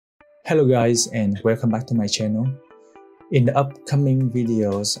Hello guys, and welcome back to my channel. In the upcoming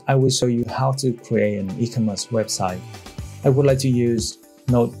videos, I will show you how to create an e-commerce website. I would like to use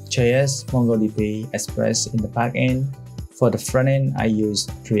Node.js, MongoDB, Express in the backend. For the front end, I use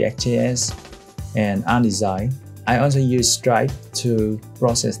Reactjs and Untitled. I also use Stripe to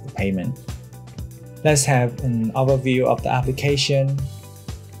process the payment. Let's have an overview of the application.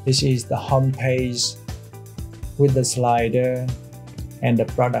 This is the home page with the slider and the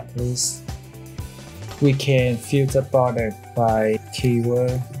product list. We can filter product by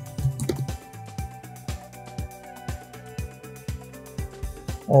keyword.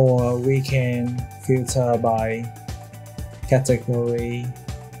 Or we can filter by category,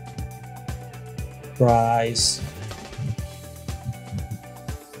 price,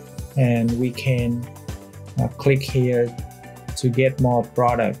 and we can click here to get more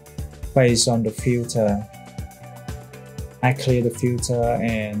product based on the filter. I clear the filter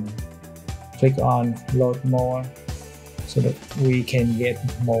and click on load more so that we can get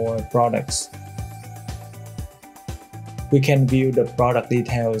more products. We can view the product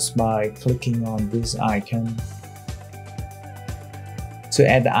details by clicking on this icon. To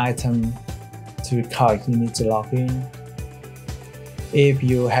add the item to the cart, you need to log in. If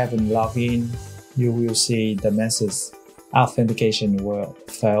you haven't logged in, you will see the message authentication will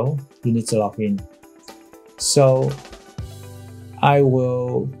fail. You need to log in. So I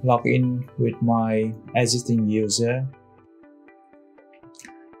will log in with my existing user.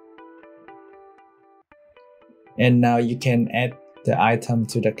 And now you can add the item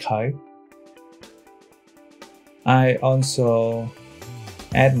to the cart. I also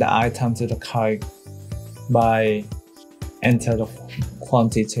add the item to the cart by enter the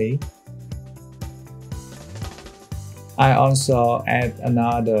quantity. I also add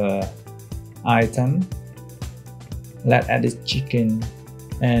another item. Let's add this chicken,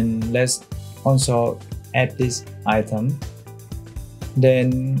 and let's also add this item.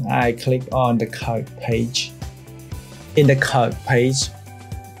 Then I click on the cart page. In the cart page,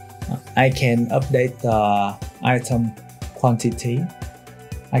 I can update the item quantity.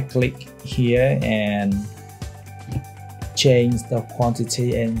 I click here and change the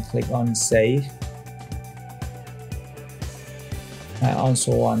quantity and click on save. I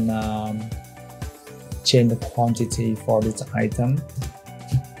also want change the quantity for this item.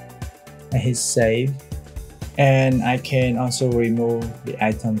 I hit save, and I can also remove the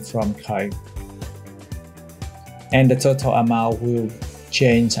item from cart, and the total amount will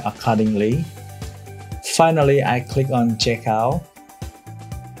change accordingly. Finally, I click on checkout.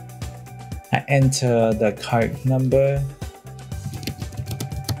 I enter the cart number.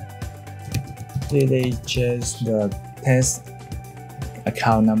 This is just the test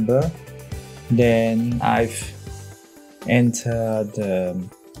account number. Then I've entered the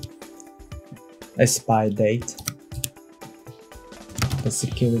expiry date, the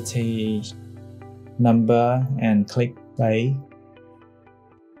security number, and click pay.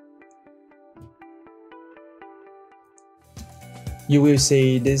 You will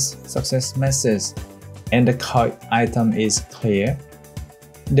see this success message and the cart item is clear.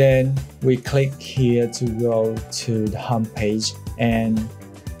 Then we click here to go to the home page, and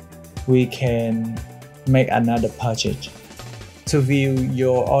we can make another purchase. To view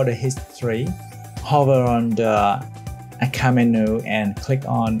your order history, hover on the account menu and click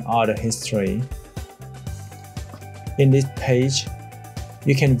on order history. In this page,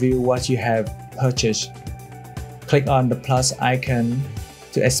 you can view what you have purchased. Click on the plus icon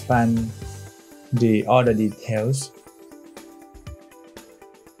to expand the order details.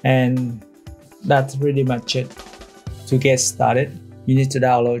 And that's pretty much it. To get started, you need to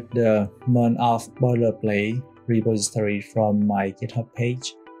download the MERN boilerplate repository from my GitHub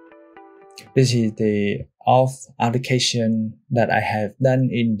page. This is the auth application that I have done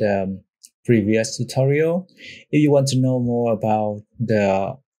in the previous tutorial. If you want to know more about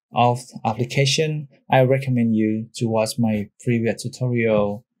the auth application, I recommend you to watch my previous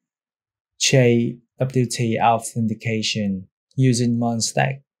tutorial, JWT authentication using MERN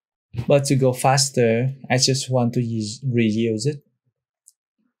stack. But to go faster, I just want to reuse it.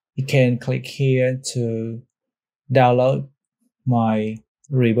 You can click here to download my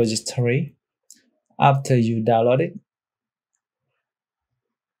repository. After you download it,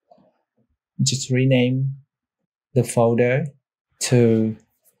 just rename the folder to,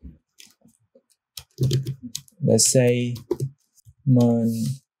 let's say, MERN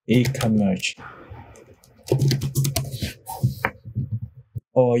Ecommerce.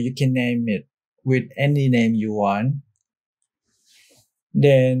 Or you can name it with any name you want.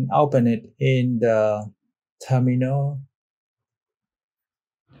 Then open it in the terminal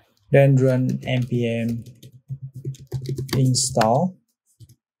Then run npm install,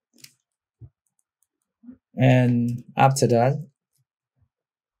 and after that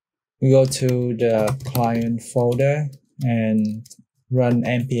we go to the client folder and run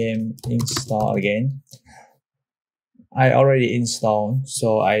npm install again. I already installed,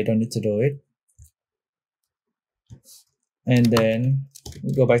 so I don't need to do it. And then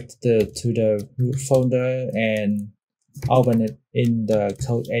we go back to the root folder and open it in the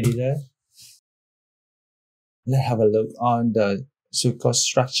code editor. Let's have a look on the code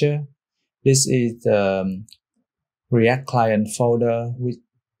structure. This is the React client folder with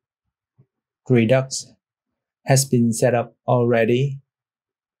redux has been set up already.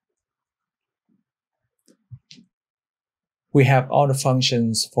 We have all the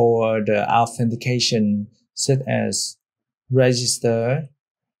functions for the authentication, such as register,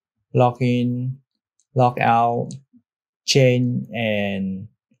 login, logout, change, and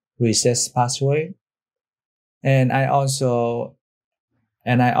reset password. And I also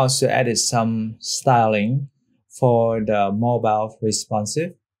added some styling for the mobile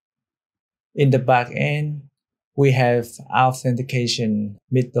responsive. In the backend, we have authentication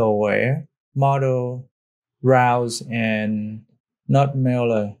middleware, model, routes, and not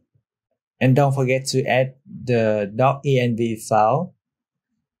mailer. And don't forget to add the .env file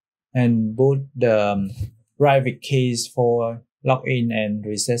and put the private keys for login and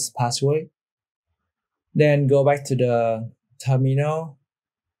reset password. Then go back to the terminal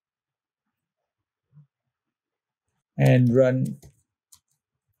and run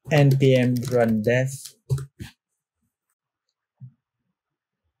npm run dev.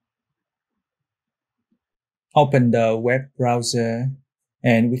 Open the web browser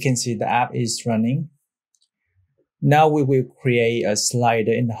and we can see the app is running. Now we will create a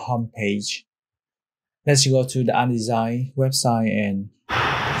slider in the home page. Let's go to the Undesign website and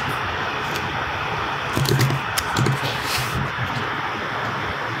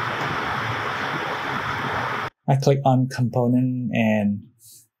I click on component and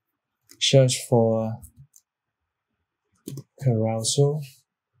search for carousel.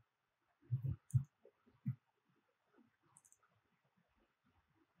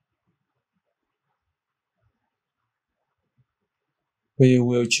 We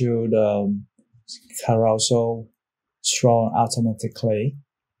will choose the carousel scroll automatically.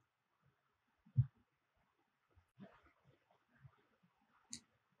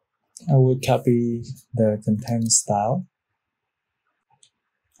 I will copy the content style.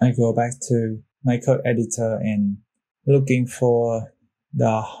 I go back to my code editor and looking for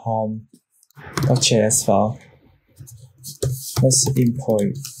the home.js file. Let's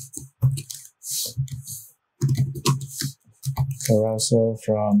import carousel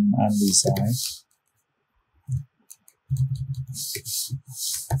from Undesign.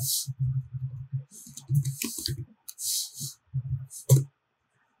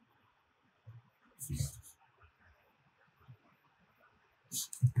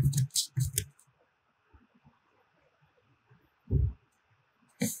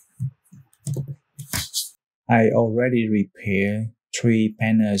 I already repaired 3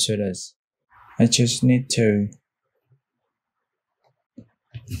 panel shaders. I just need to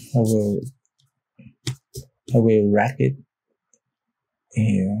I will rack it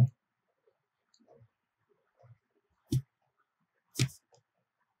here.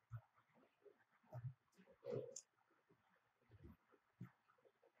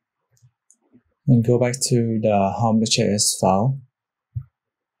 And go back to the home.js file.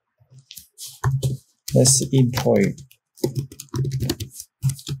 Let's import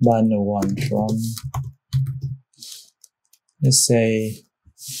banner 1 from, let's say,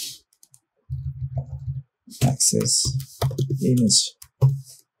 access image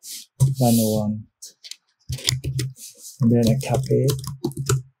banner 1, and then I copy it.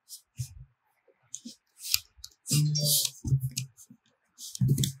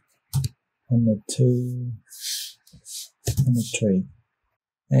 Banner 2, banner 3,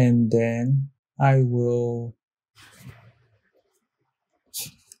 and then I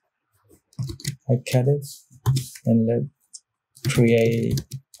cut it and let's create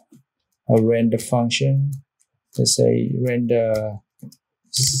a render function. Let's say render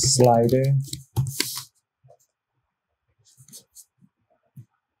slider.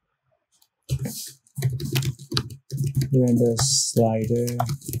 Render slider.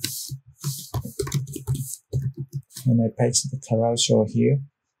 And I paste the carousel here.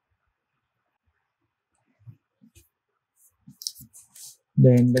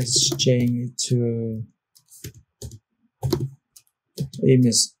 Then let's change it to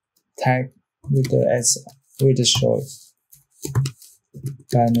image tag with the short.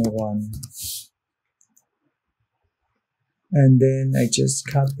 banner 1, and then I just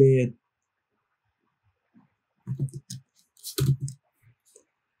copy it,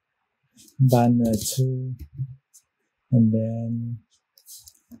 banner 2, and then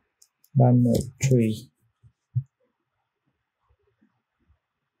banner 3.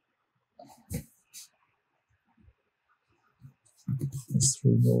 Let's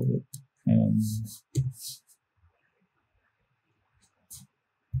remove it and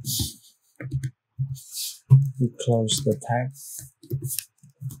we close the tag.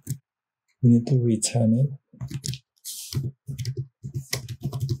 We need to return it.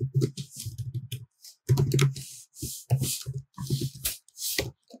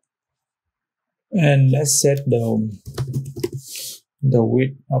 And let's set the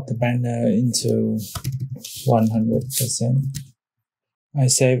width of the banner into 100%. I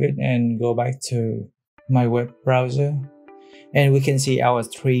save it and go back to my web browser, and we can see our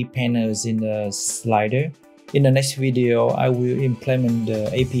 3 panels in the slider. In the next video, I will implement the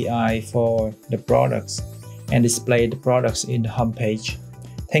API for the products and display the products in the homepage.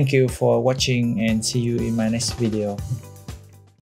 Thank you for watching and see you in my next video.